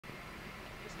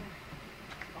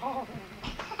Oh.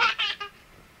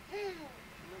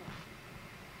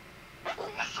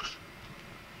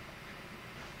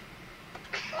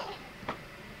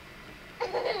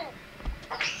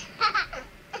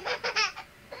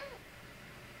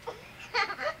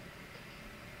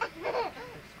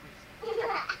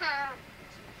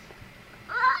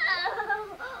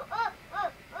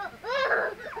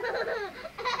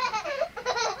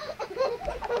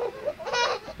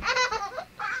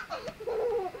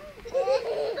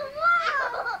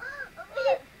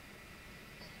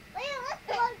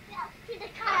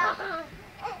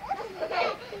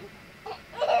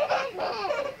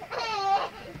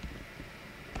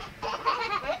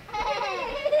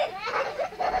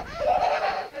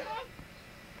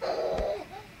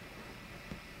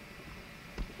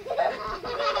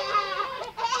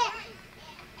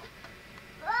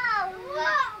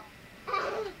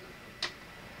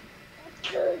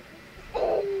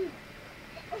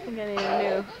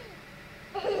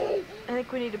 I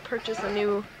think we need to purchase a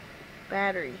new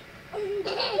battery.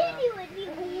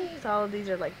 So all of these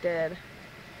are like dead.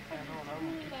 I know, that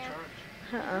won't keep charge.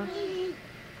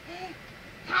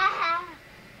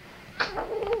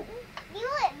 You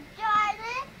enjoy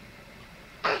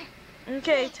this?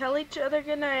 Okay, tell each other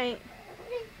good night.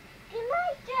 Good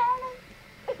night, darling.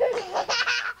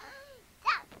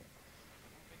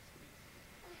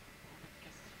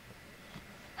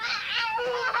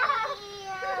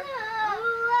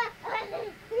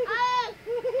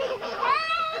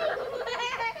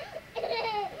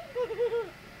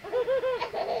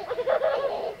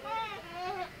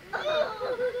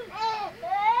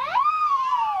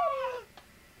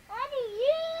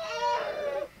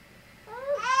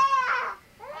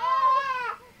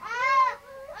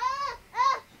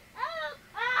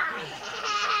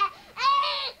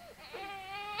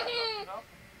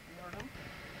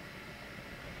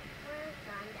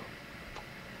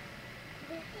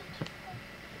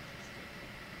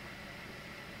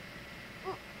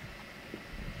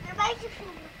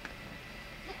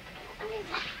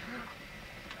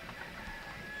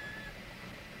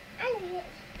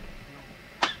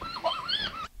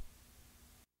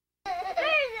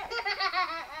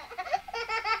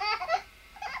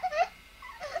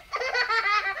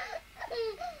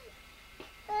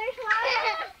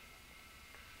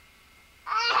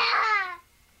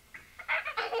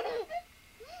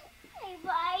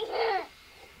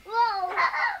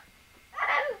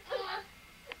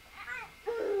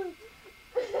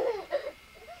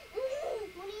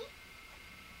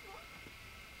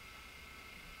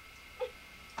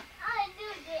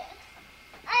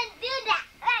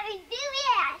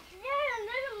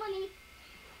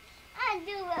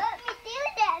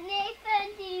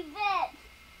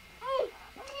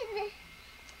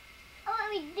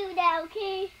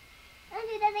 Okay, I'll do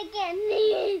that again.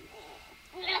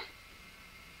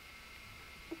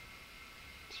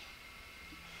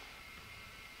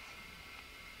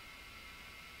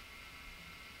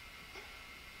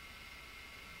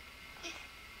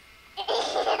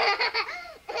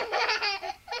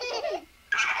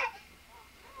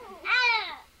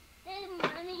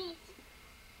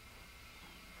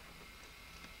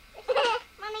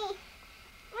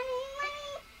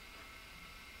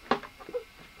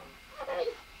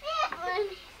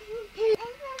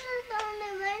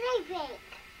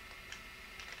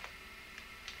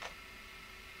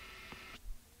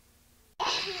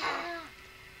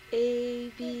 A,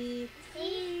 B, C,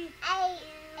 A,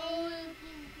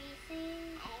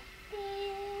 B,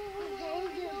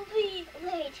 C,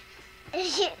 wait.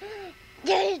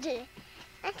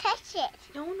 I touched it.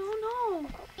 No.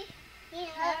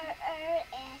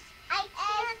 R-R-S. I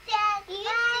can't say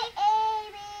A,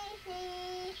 B, C.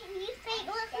 Can you say it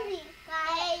with me?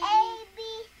 A, B,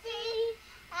 C.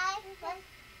 I was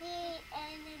C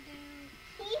and the do.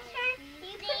 Teacher,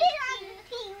 you put it on the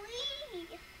TV.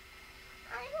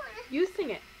 You sing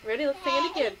it. Ready? Let's sing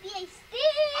it again.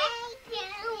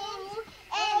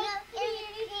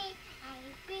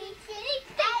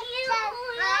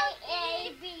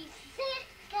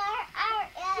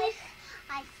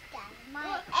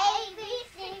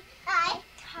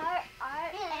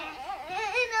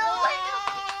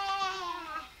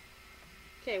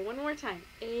 Okay, one more time.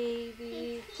 A,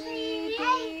 B, C, D,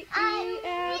 E,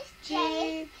 F,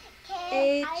 G,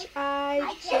 H,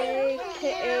 I, J,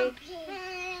 K,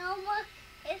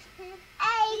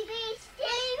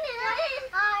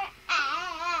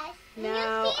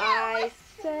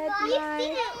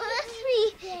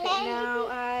 Now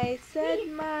I said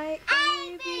my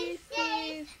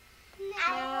ABCs.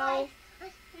 Now,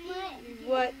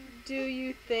 what do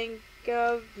you think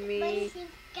of me?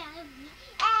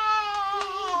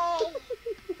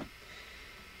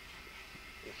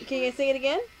 Can you sing it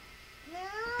again? No.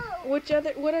 What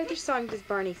other song does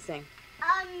Barney sing?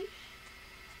 Hi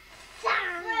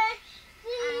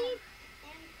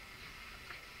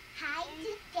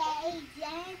today,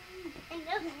 Jen.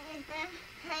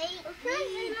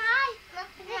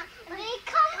 We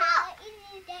come out in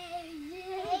the day.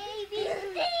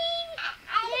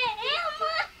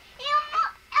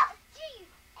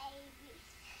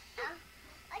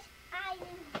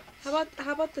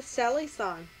 How about the Sally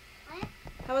song? What?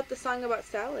 How about the song about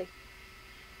Sally?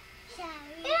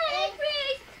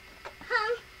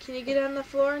 Can you get on the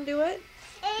floor and do it?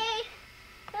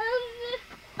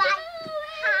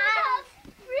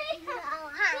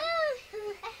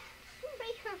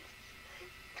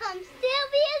 Come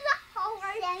Sylvia's a horse.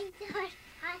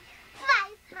 5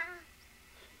 pounds.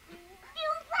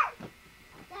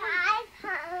 5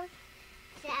 pounds.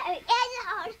 Sally is a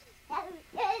horse. Sally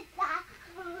is a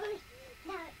horse.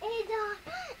 Sally is a horse.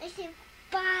 I said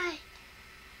bye.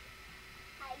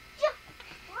 I jump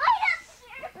right up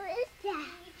here. What is that?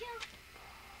 You jump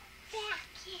back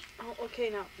here. Oh, okay.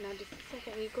 Now just a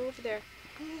second. You go over there.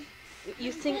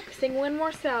 You sing one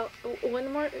more song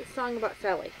about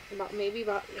Sally. About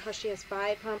how she has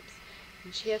 5 humps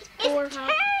and she has 4 humps.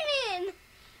 Turning.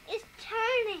 It's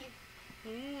turning.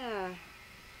 Yeah.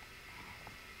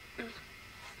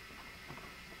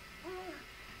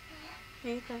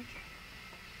 Nathan.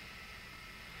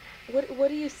 What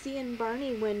do you see in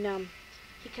Barney when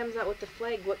he comes out with the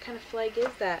flag? What kind of flag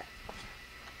is that?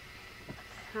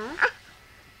 Huh?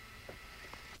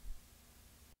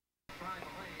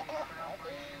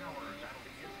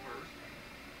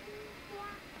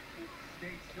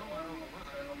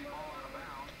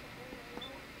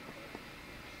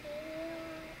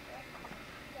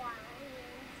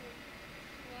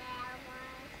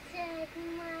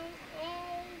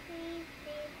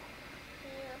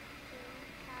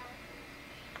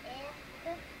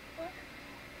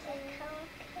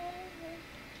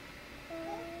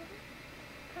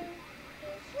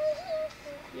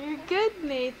 You're good,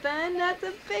 Nathan. That's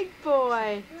a big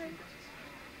boy.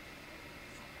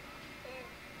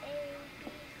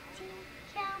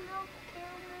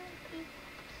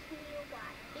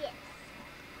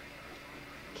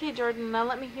 Okay, Jordan, now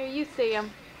let me hear you say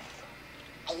them.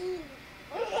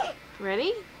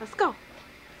 Ready? Let's go.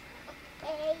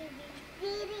 A, B, C,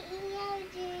 D, E, F,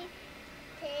 G,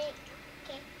 H, K,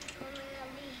 L, M,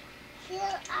 N, Q,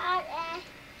 R, S,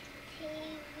 T,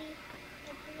 V,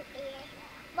 W, X,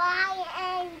 Y,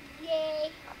 and Z.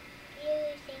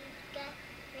 Using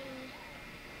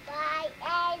Y,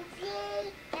 and Z,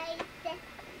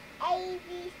 A, B,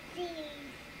 C.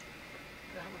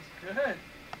 That was good.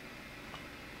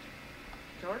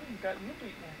 Jordan got you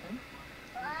beat, Nathan.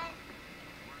 What?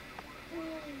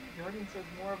 Jordan says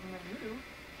more of them than you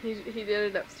do. He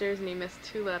did it upstairs and he missed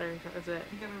 2 letters. That was it.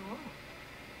 You got it wrong.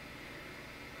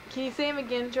 Can you say them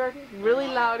again, Jordan? Really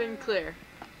loud and clear.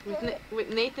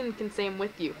 Nathan can say them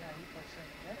with you. Yeah, you play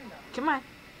second. Now. Come on.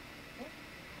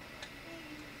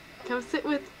 Come sit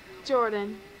with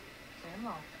Jordan. Say them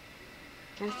all.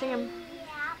 Gotta sing them.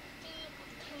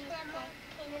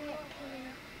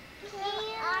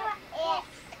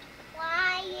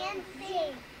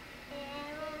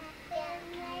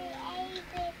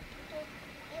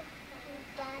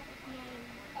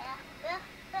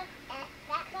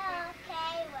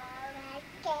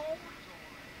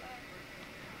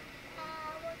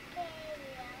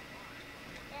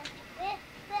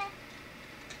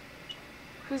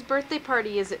 Whose birthday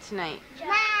party is it tonight?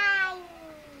 Mine.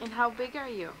 And how big are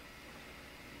you?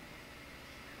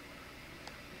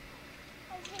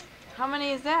 How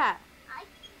many is that?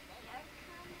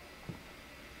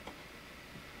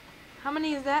 How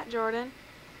many is that, Jordan?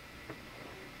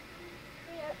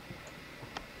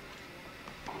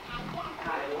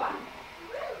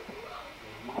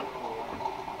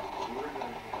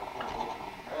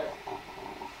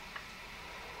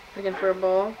 Looking for a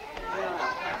bowl?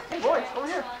 Boys, over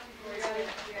here.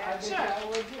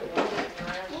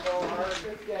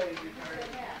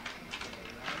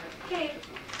 Okay.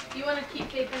 You want to keep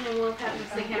taping and we'll have him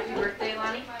sing happy birthday,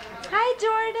 Lonnie? Hi,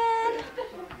 Jordan.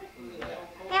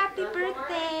 Happy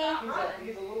birthday.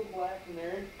 He's a little black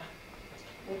nerd.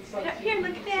 Up here,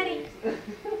 look at Daddy.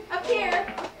 Up here.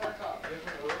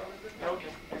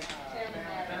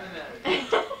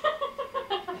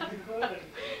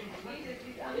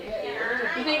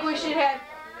 You think we should have...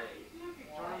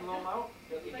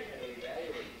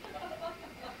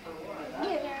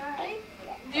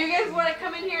 Do you guys want to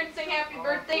come in here and sing happy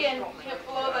birthday and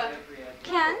blow the...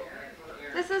 Ken,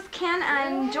 this is Ken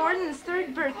on Jordan's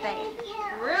 3rd birthday.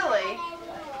 Really?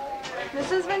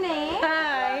 This is Renee.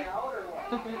 Hi.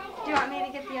 Do you want me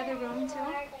to get the other room too?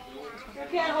 You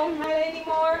can't hold my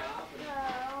anymore?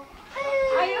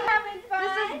 Are you having fun?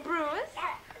 This is Bruce.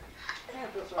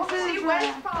 Oh, see,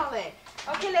 where's Polly?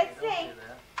 Okay, let's sing.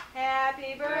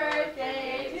 Happy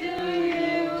birthday to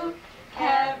you.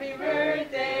 Happy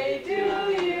birthday to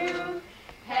you.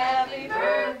 Happy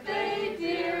birthday,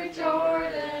 dear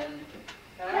Jordan.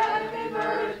 Happy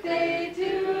birthday to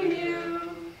you.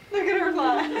 Look at her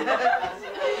laugh.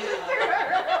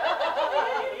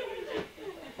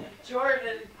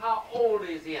 Jordan, how old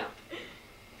is he?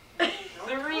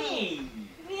 3.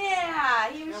 Yeah,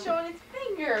 he was showing his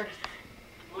finger.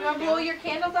 You want to blow your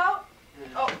candles out?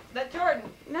 Oh, that's Jordan.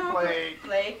 No.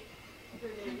 Blake.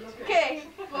 Okay,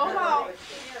 blow them out.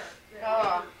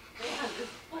 Oh.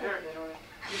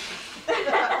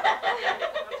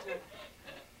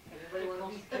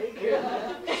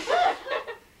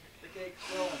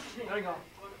 There you go.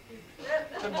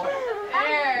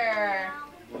 There.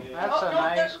 That's a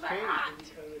nice cake.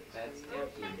 That's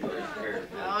definitely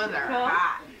Oh, they're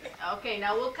hot. Okay,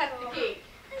 now we'll cut the cake.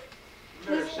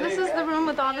 This is the room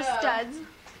with all the studs.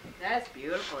 That's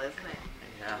beautiful, isn't it?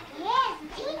 Yeah. Yes,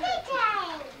 pizza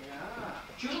time.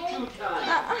 Choo-choo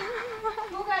time.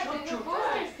 Who got the new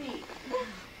booster seat?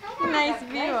 Nice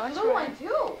view. Nice blue one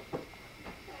too.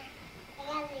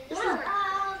 This is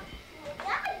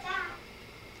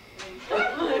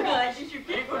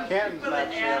Ken's not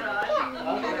sure.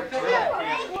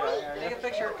 Take a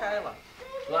picture of Kyla.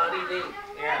 Lonnie,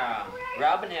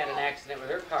 Robin had an accident with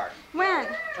her car. When?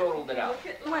 Totaled it out.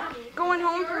 When? Going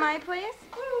home from my place?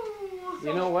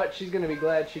 You know what? She's gonna be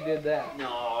glad she did that.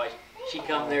 No, she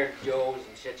come there to Joe's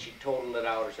and said she totaled it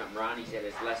out or something. Ronnie said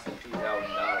it's less than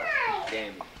 $2,000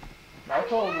 damage. I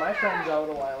told my friends out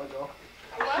a while ago.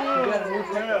 He got a new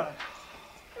pickup.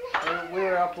 And we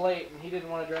were up late and he didn't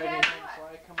want to drive me home, so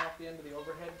I come off the end of the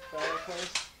overhead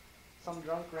fireplace. Some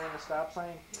drunk ran a stop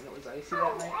sign and it was icy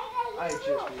that night. I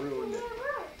just ruined it.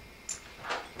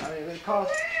 I mean, it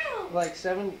cost like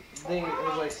it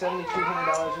was like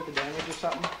 $7,200 worth of damage or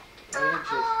something. I mean, it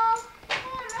just.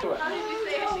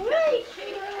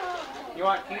 You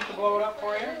want Keith to blow it up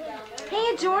for you?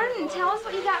 Hey Jordan, tell us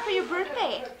what you got for your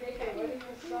birthday.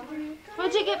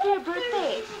 What'd you get for your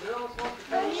birthday?